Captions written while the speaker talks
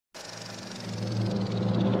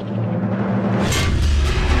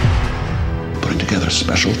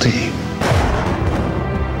special team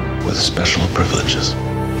with special privileges.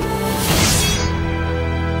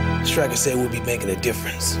 Stryker said we'll be making a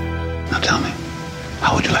difference. Now tell me,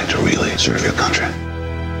 how would you like to really serve your country?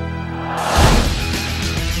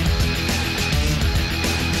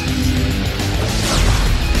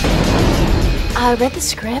 I read the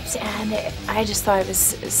script and I just thought it was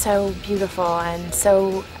so beautiful and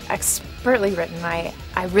so expertly written.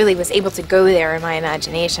 I really was able to go there in my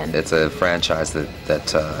imagination. It's a franchise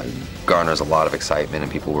that garners a lot of excitement,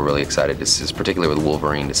 and people were really excited to see, particularly with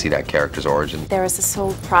Wolverine, to see that character's origin. There was this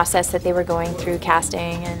whole process that they were going through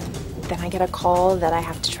casting, and then I get a call that I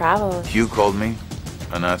have to travel. Hugh called me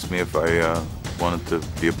and asked me if I wanted to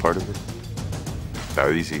be a part of it.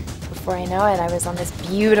 That easy. Before I know it, I was on this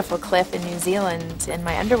beautiful cliff in New Zealand in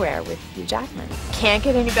my underwear with Hugh Jackman. Can't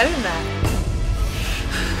get any better than that.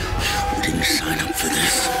 You didn't sign up for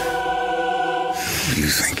this. Who do you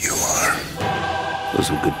think you are? Those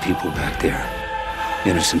were good people back there.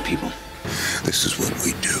 Innocent people. This is what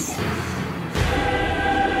we do.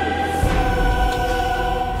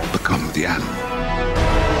 Become the animal.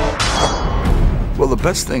 Well, the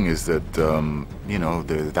best thing is that, you know,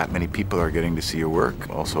 that many people are getting to see your work.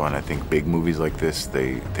 Also, and I think big movies like this,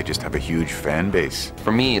 they just have a huge fan base.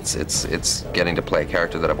 For me, it's getting to play a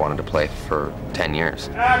character that I've wanted to play for 10 years.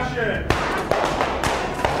 Action!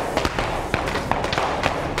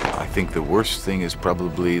 I think the worst thing is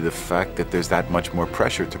probably the fact that there's that much more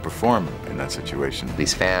pressure to perform in that situation.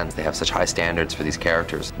 These fans, they have such high standards for these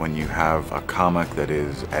characters. When you have a comic that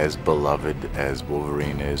is as beloved as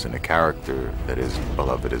Wolverine is, and a character that is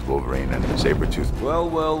beloved as Wolverine and Sabretooth. Well,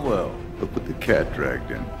 well, well. Look what the cat dragged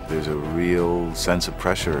in. There's a real sense of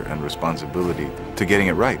pressure and responsibility to getting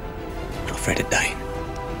it right. You're afraid of dying.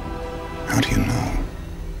 How do you know?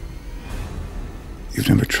 You've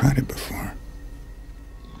never tried it before.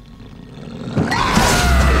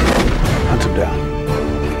 Hunt him down.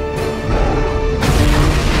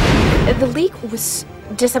 The leak was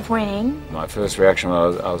disappointing. My first reaction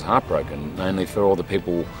was I was heartbroken, mainly for all the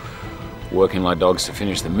people working like dogs to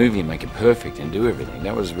finish the movie and make it perfect and do everything.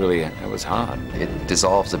 That was hard. It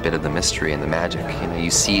dissolves a bit of the mystery and the magic. You know,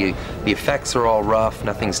 you see the effects are all rough,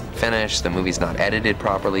 nothing's finished, the movie's not edited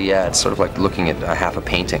properly yet. It's sort of like looking at half a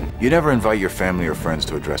painting. You never invite your family or friends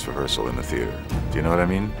to a dress rehearsal in the theater. Do you know what I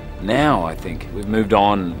mean? Now, I think, we've moved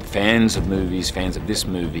on. Fans of movies, fans of this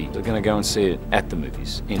movie, they're going to go and see it at the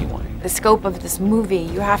movies anyway. The scope of this movie,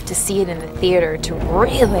 you have to see it in the theater to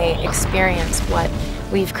really experience what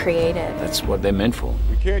we've created. That's what they're meant for.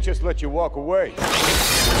 We can't just let you walk away.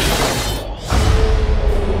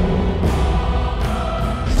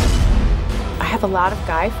 I have a lot of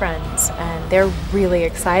guy friends, and they're really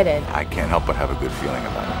excited. I can't help but have a good feeling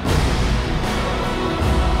about it.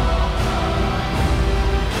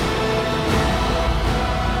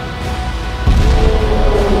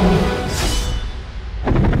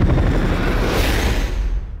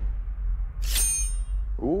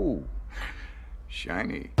 Ooh,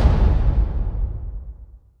 shiny.